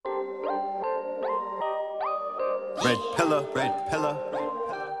red pillar, red pillar.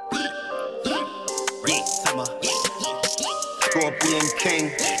 Yeah, summer. Scorpion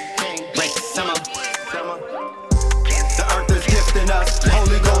King, red summer. The earth is gifting us,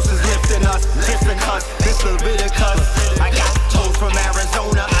 Holy Ghost is lifting us. Listen us, this Leviticus. I got toes from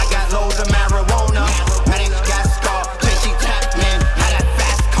Arizona, I got loads of marijuana. Madagascar, fishy tap man, had a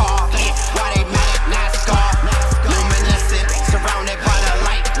fast car. Why they mad at NASCAR? Luminescent, surrounded by the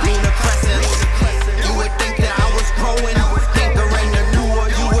light, lunar crescent. You would think that I was growing, thinker in the newer.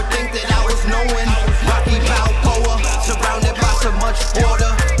 You would think that I was knowing. Rocky Balboa, surrounded by so much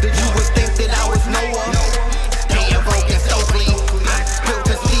water, that you would think that I was Noah.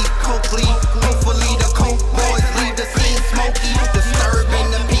 Hopefully the coke boys leave the scene smoky, disturbing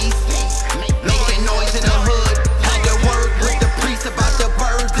the peace, making noise in the hood. Had the word with the priest about the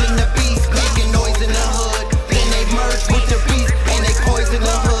birds and the beast, making noise in the hood. Then they merged with the beast and they poison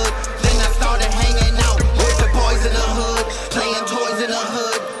the hood. Then I started hanging out with the boys in the hood, playing toys in the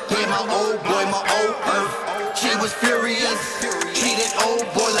hood. Yeah, my old boy, my old earth, she was furious. Treated old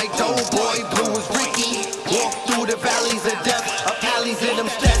boy like dope boy, blue was Ricky. Walked through the valleys of death, up alleys in them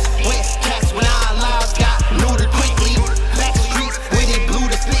steps. Went cats when our lives got looted quickly. Back streets where they blew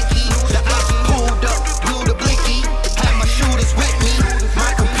the sticky. The ops pulled up, blew the blicky. Had my shooters with me,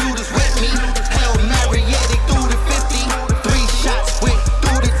 my computers with me. Hell Mary, yeah, they threw the 50. 3 shots went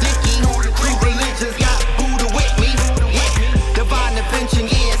through the dicky. 3 religions got Buddha with me. Yeah, divine intervention,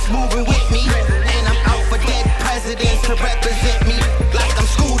 yeah, it's moving with me. And I'm out for dead presidents to represent me. Like I'm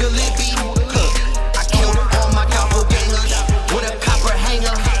Scooter Libby. I killed all my doppelgangers with a copper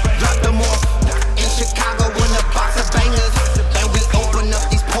hanger. Dropped them off in Chicago in a box of bangers. And we open up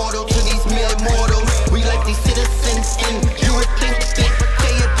these portals to these mere mortals. We let these citizens in. You would think that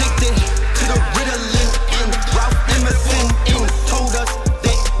they addicted to the Ritalin. And Ralph Emerson told us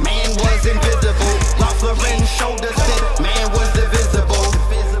that man was invisible. Ralph Lauren showed us that man was divisible.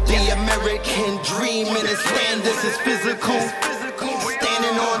 The American dream in a stand, this is physical.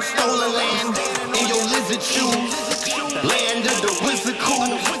 Standing on stolen land in your lizard shoes. Land of the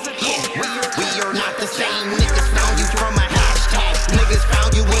whimsical. Yeah, we are not the same. Niggas found you from a hashtag. Niggas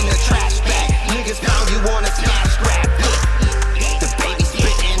found you in a trash bag. Niggas found you on a smash grab. The baby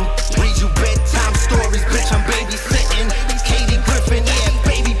spittin', read you bedtime stories, bitch, I'm babysitting. Katie Griffin, yeah,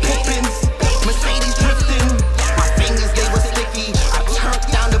 baby Pippins. Mercedes drifting, my fingers, they were sticky. I turned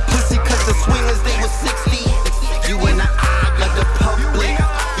down the pussy cause the swingers, they were 60. You in the eye of the public,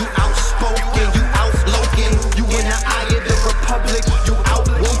 you outspoken, you outsloken. You in the eye of the republic, you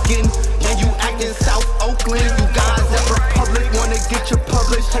outwoken. And you actin' South Oakland, you guys at Republic wanna get you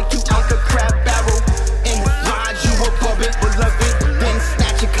published, take you out the crab barrel and ride you above it, beloved. Then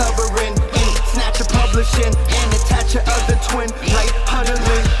snatch your covering and snatch your publishing and attach your other twin like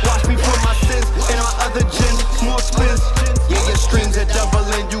huddling. Watch me for my sins and my other gin, more spins. Yeah, your streams are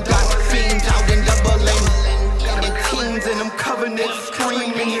doubling, you got fiends out and doubling. And teens in them covenants,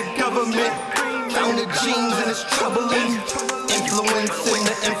 screaming your government. Found the genes and it's troubling. Influencing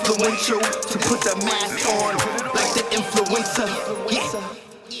the influential to put the mask on like the influencer. Yeah.